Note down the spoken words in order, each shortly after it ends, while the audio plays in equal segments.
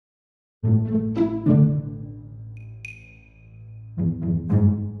I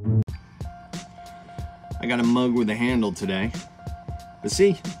got a mug with a handle today. But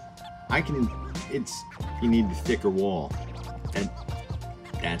see, you need the thicker wall.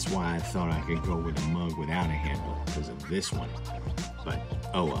 That's why I thought I could go with a mug without a handle, because of this one. But,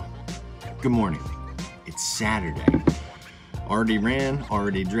 oh well. Good morning. It's Saturday. Already ran,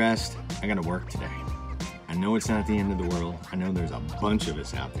 already dressed. I gotta work today. I know it's not the end of the world. I know there's a bunch of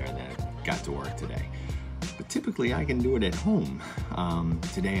us out there that got to work today. But typically I can do it at home.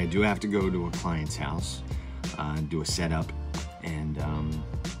 Today I do have to go to a client's house, do a setup, and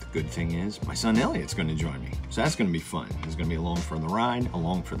the good thing is my son Elliot's going to join me. So that's going to be fun. He's going to be along for the ride,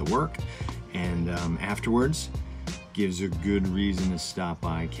 along for the work, and afterwards gives a good reason to stop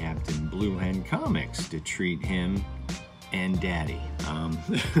by Captain Blue Hen Comics to treat him and Daddy.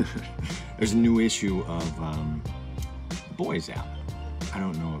 There's a new issue of Boys out. I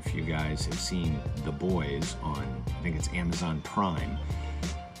don't know if you guys have seen The Boys on, I think it's Amazon Prime.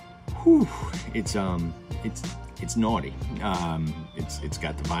 Whew, it's naughty. It's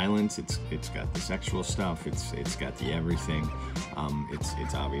got the violence, it's got the sexual stuff, it's got the everything.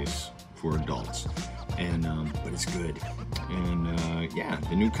 It's obvious for adults, and but it's good. And yeah,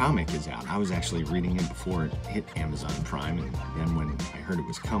 the new comic is out. I was actually reading it before it hit Amazon Prime, and then when I heard it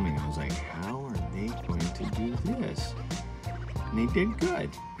was coming, I was like, how are they going to do this? And they did good.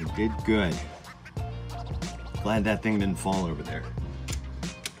 They did good. Glad that thing didn't fall over there.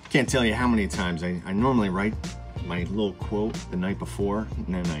 Can't tell you how many times I normally write my little quote the night before,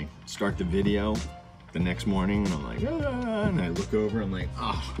 and then I start the video the next morning, and I'm like, ah, and I look over, I'm like,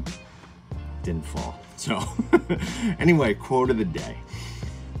 oh, didn't fall. So anyway, quote of the day.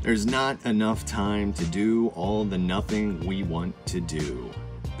 There's not enough time to do all the nothing we want to do.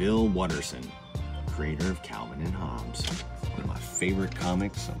 Bill Watterson, creator of Calvin and Hobbes. One of my favorite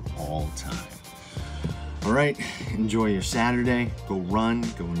comics of all time. All right, enjoy your Saturday. Go run,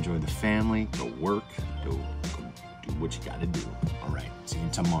 go enjoy the family, go work, go do what you gotta do. All right, see you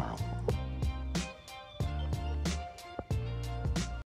tomorrow.